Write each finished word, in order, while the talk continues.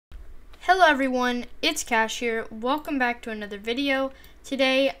Hello everyone, it's Cash here. Welcome back to another video.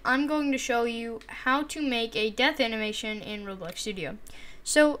 Today I'm going to show you how to make a death animation in Roblox Studio.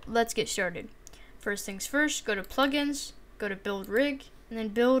 So let's get started. First things first, go to plugins, go to build rig, and then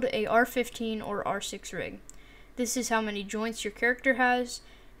build a R15 or R6 rig. This is how many joints your character has.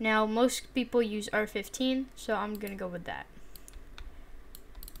 Now most people use R15, so I'm going to go with that.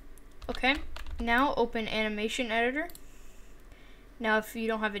 Okay, now open animation editor. Now if you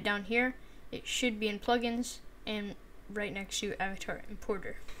don't have it down here, it should be in plugins and right next to avatar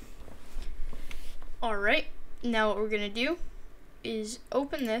importer. Alright, now what we're going to do is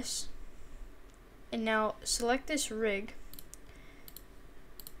open this and now select this rig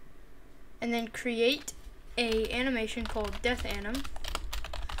and then create a animation called death anim.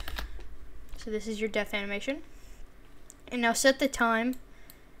 So this is your death animation. And now set the time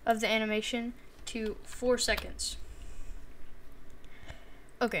of the animation to 4 seconds.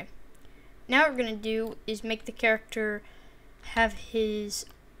 Okay, now what we're going to do is make the character have his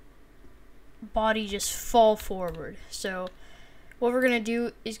body just fall forward. So what we're going to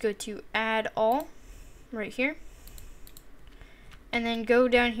do is go to add all right here. And then go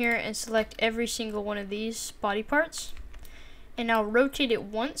down here and select every single one of these body parts. And now rotate it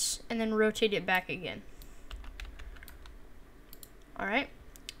once and then rotate it back again. Alright,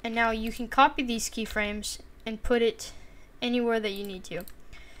 and now you can copy these keyframes and put it anywhere that you need to.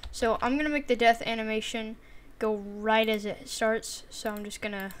 So I'm going to make the death animation go right as it starts. So I'm just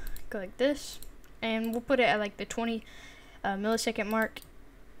going to go like this. And we'll put it at like the 20 millisecond mark.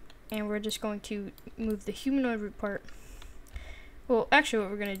 And we're just going to move the humanoid root part. Well, actually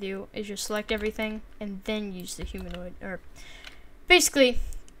what we're going to do is just select everything and then use the humanoid. Or basically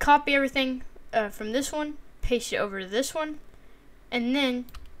copy everything from this one, paste it over to this one. And then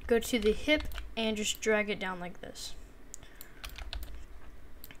go to the hip and just drag it down like this.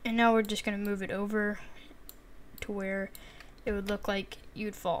 And now we're just going to move it over to where it would look like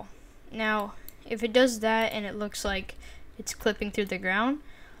you'd fall. Now, if it does that and it looks like it's clipping through the ground,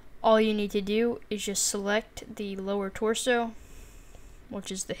 all you need to do is just select the lower torso,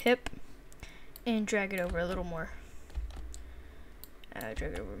 which is the hip, and drag it over a little more. Drag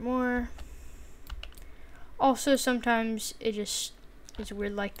it over more. Also, sometimes it just is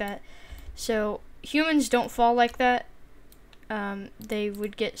weird like that. So, humans don't fall like that. They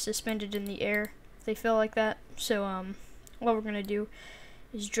would get suspended in the air if they fell like that. So what we're going to do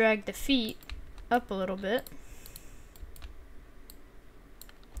is drag the feet up a little bit.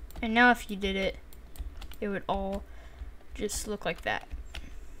 And now if you did it, it would all just look like that.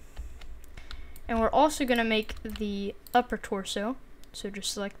 And we're also going to make the upper torso. So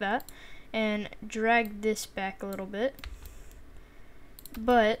just select that and drag this back a little bit.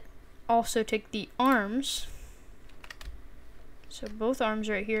 But also take the arms. So both arms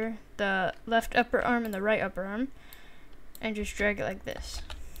right here, the left upper arm and the right upper arm, and just drag it like this.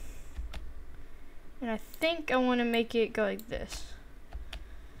 And I think I want to make it go like this.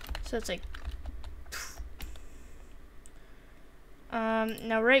 So it's like,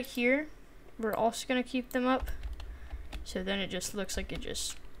 now right here, we're also going to keep them up. So then it just looks like it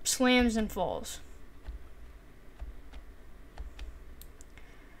just slams and falls.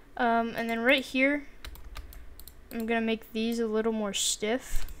 And then right here, I'm going to make these a little more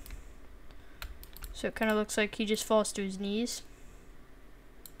stiff. So it kind of looks like he just falls to his knees.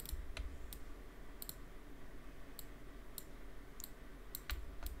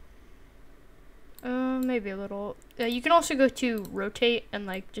 Maybe a little. You can also go to rotate and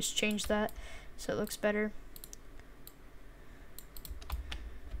like just change that so it looks better.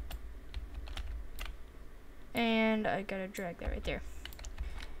 And I gotta drag that right there.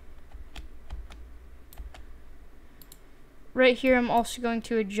 Right here, I'm also going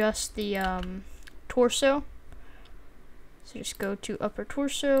to adjust the torso. So just go to upper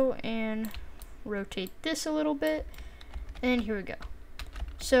torso and rotate this a little bit. And here we go.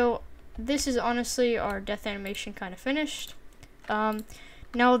 So this is honestly our death animation kind of finished.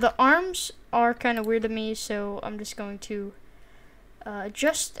 Now the arms are kind of weird to me, so I'm just going to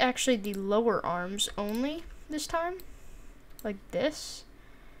adjust actually the lower arms only this time. Like this.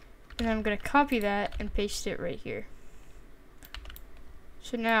 And then I'm going to copy that and paste it right here.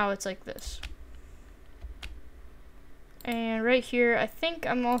 So now it's like this. And right here, I think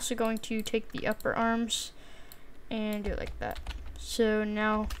I'm also going to take the upper arms and do it like that. So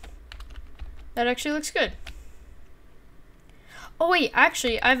now that actually looks good. Oh wait,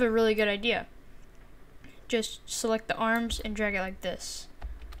 actually I have a really good idea. Just select the arms and drag it like this.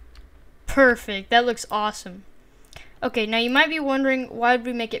 Perfect, that looks awesome. Okay, now you might be wondering why did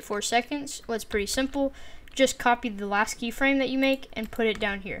we make it 4 seconds? Well, it's pretty simple. just copy the last keyframe that you make and put it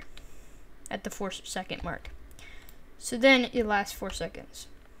down here. at the 4-second mark. So then it lasts 4 seconds.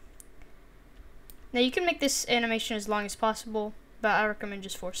 Now you can make this animation as long as possible, but I recommend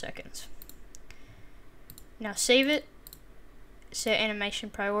just 4 seconds. Now save it, set animation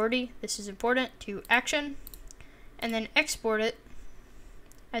priority, this is important, to action, and then export it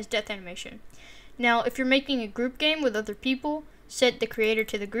as death animation. Now if you're making a group game with other people, set the creator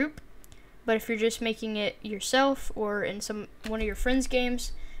to the group, but if you're just making it yourself or in one of your friends'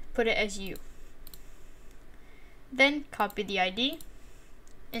 games, put it as you. Then copy the ID,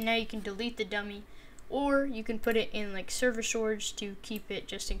 and now you can delete the dummy, or you can put it in like server storage to keep it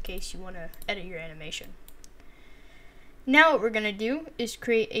just in case you want to edit your animation. Now what we're going to do is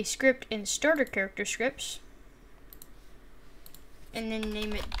create a script in starter character scripts, and then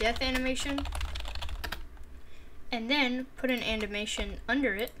name it death animation, and then put an animation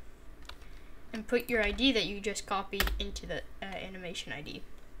under it, and put your ID that you just copied into the animation ID.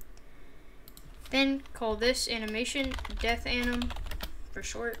 Then call this animation death anim for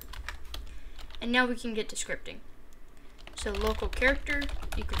short, and now we can get to scripting. So local character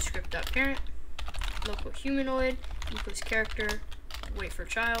equals script.parent, local humanoid equals character, wait for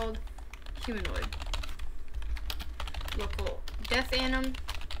child, humanoid. Local death anim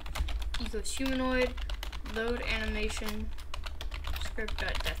equals humanoid, load animation,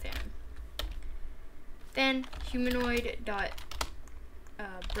 script.death_anim. Then humanoid dot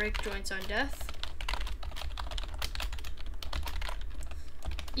break joints on death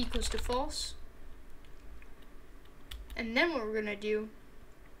equals to false. And then what we're gonna do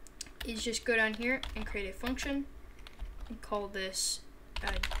is just go down here and create a function and call this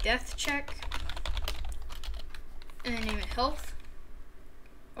death check, and then name it health,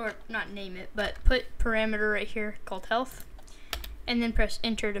 or not name it, but put parameter right here called health, and then press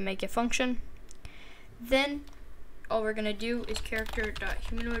enter to make a function. Then all we're gonna do is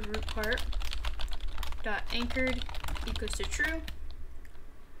character.humanoid root part dot anchored equals to true,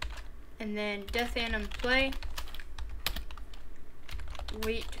 and then death anim play,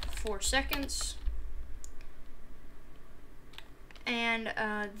 wait 4 seconds, and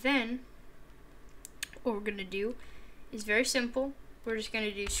then what we're gonna do is very simple. We're just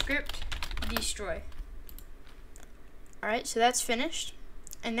gonna do script destroy. Alright, so that's finished,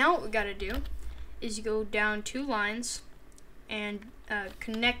 and now what we gotta do is you go down 2 lines and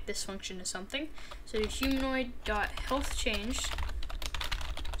connect this function to something. So do humanoid dot health changed.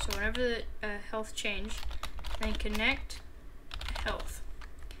 So whenever the health changed, then connect health.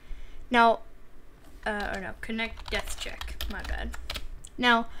 Now, or no, connect death check. My bad.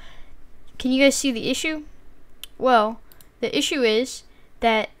 Now, can you guys see the issue? Well, the issue is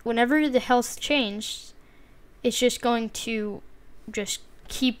that whenever the health changed, it's just going to just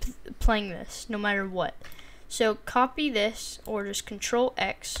keep playing this no matter what. So copy this, or just Control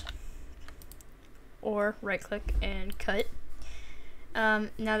X, or right click and cut. Now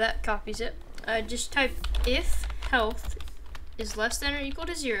that copies it. Just type if health is less than or equal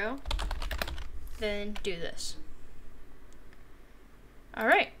to 0, then do this.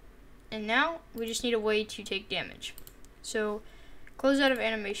 Alright, and now we just need a way to take damage. So close out of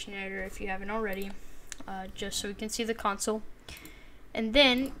animation editor if you haven't already, just so we can see the console. And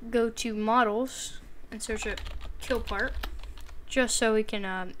then go to models and search up kill part, just so we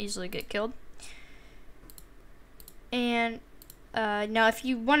can easily get killed. And now if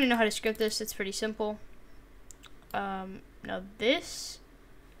you want to know how to script this, it's pretty simple. Now this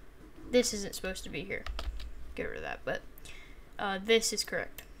isn't supposed to be here. Get rid of that, but this is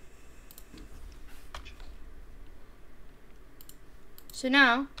correct. So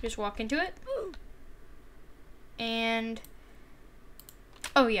now, just walk into it. And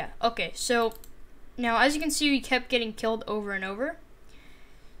oh yeah, okay, so now as you can see, we kept getting killed over and over.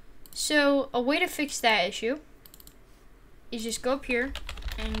 So a way to fix that issue is just go up here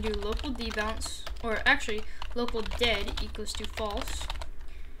and do local debounce, or actually local dead equals to false,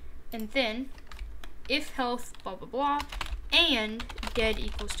 and then if health blah blah blah and dead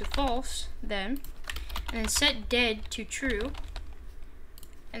equals to false, then and then set dead to true,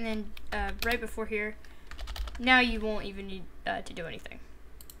 and then right before here, now you won't even need to do anything.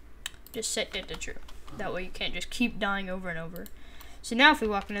 Just set dead to true. That way you can't just keep dying over and over. So now if we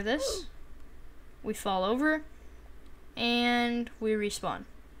walk into this, we fall over, and we respawn.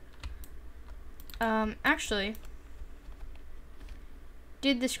 Actually,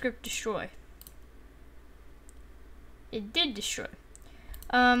 did the script destroy? It did destroy.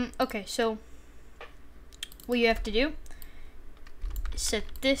 Okay, so what you have to do is set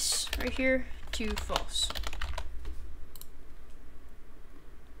this right here to false.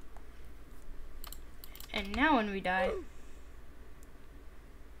 And now when we die,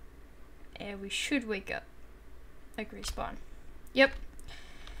 and we should wake up. Like respawn. Yep.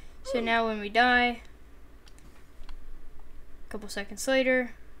 So now when we die, a couple seconds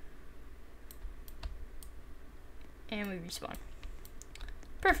later, and we respawn.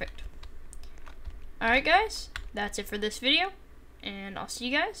 Perfect. Alright guys, that's it for this video, and I'll see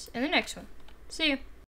you guys in the next one. See you.